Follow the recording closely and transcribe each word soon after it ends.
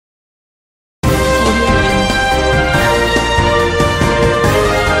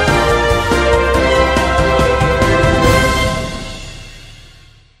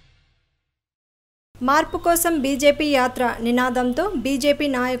మార్పు కోసం బీజేపీ యాత్ర నినాదంతో బీజేపీ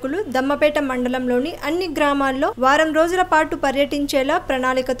నాయకులు దమ్మపేట మండలంలోని అన్ని గ్రామాల్లో వారం రోజుల పాటు పర్యటించేలా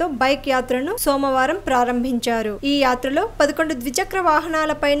ప్రణాళికతో బైక్ యాత్రను సోమవారం ప్రారంభించారు। ఈ యాత్రలో 11 ద్విచక్ర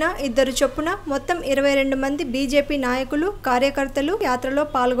వాహనాలపైన 2 చొప్పున మొత్తం 22 మంది బీజేపీ నాయకులు కార్యకర్తలు యాత్రలో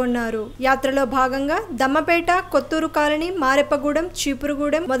పాల్గొన్నారు। యాత్రలో భాగంగా దమ్మపేట, కొత్తూరు కాలనీ, మారెప్పగూడెం,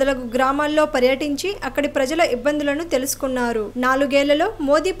 చీపురుగూడెం మొదలగు గ్రామాల్లో పర్యటించి అక్కడి ప్రజల ఇబ్బందులను తెలుసుకున్నారు। 4 ఏళ్లలో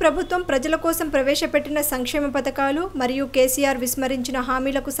మోదీ ప్రభుత్వం ప్రజల కోసం ప్రవేశపెట్టిన సంక్షేమ పథకాలు మరియు కేసీఆర్ విస్మరించిన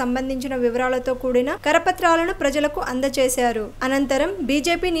హామీలకు సంబంధించిన వివరాలతో కూడిన కరపత్రాలను ప్రజలకు అందజేశారు। అనంతరం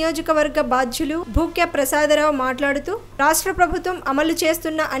బీజేపీ నియోజకవర్గ బాధ్యులు భూక్య ప్రసాదరావు మాట్లాడుతూ రాష్ట్ర ప్రభుత్వం అమలు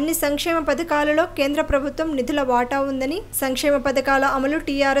చేస్తున్న అన్ని సంక్షేమ పథకాలలో కేంద్ర ప్రభుత్వం నిధుల వాటా ఉందని, సంక్షేమ పథకాల అమలు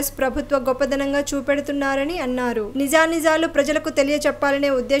టీఆర్ఎస్ ప్రభుత్వ గొప్పదనంగా చూపెడుతున్నారని అన్నారు। నిజానిజాలు ప్రజలకు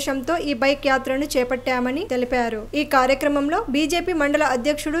తెలియచెప్పాలనే ఉద్దేశంతో ఈ బైక్ యాత్రను చేపట్టామని తెలిపారు। ఈ కార్యక్రమంలో బీజేపీ మండల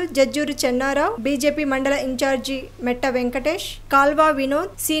అధ్యక్షుడు జజ్జూరి చెన్నారావు, బీజేపీ మండల ఇన్ఛార్జి మెట్ట వెంకటేష్, కాల్వా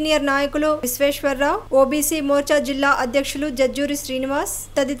వినోద్, సీనియర్ నాయకులు విశ్వేశ్వరరావు, ఓబీసీ మోర్చా జిల్లా అధ్యక్షులు జజ్జూరి శ్రీనివాస్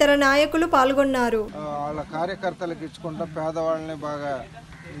తదితర నాయకులు పాల్గొన్నారు। వాళ్ళ కార్యకర్తలకు ఇచ్చుకుంటా పేదవాళ్ళని బాగా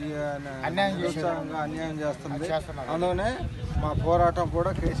అన్యాయం చేస్తుంది। అందులోనే మా పోరాటం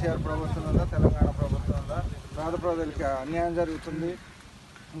కూడా కేసీఆర్ ప్రభుత్వం ఉందా, తెలంగాణ ప్రభుత్వం ఉందా, పేద ప్రజలకి అన్యాయం జరుగుతుంది,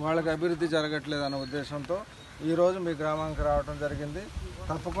 వాళ్ళకి అభివృద్ధి జరగట్లేదు అనే ఉద్దేశంతో ఈరోజు మీ గ్రామానికి రావడం జరిగింది।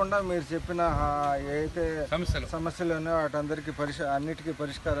 తప్పకుండా మీరు చెప్పిన ఏదైతే సమస్యలు ఉన్నాయో వాటందరికీ అన్నిటికీ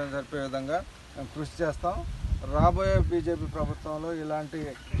పరిష్కారం జరిపే విధంగా కృషి చేస్తాం। రాబోయే బీజేపీ ప్రభుత్వంలో ఇలాంటి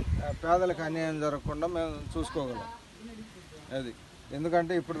పేదలకు అన్యాయం జరగకుండా మేము చూసుకోగలం। అది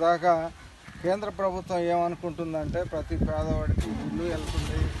ఎందుకంటే ఇప్పుడు దాకా కేంద్ర ప్రభుత్వం ఏమనుకుంటుందంటే ప్రతి పేదవాడికి ఇల్లు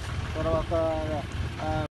వెళ్తుంది, తర్వాత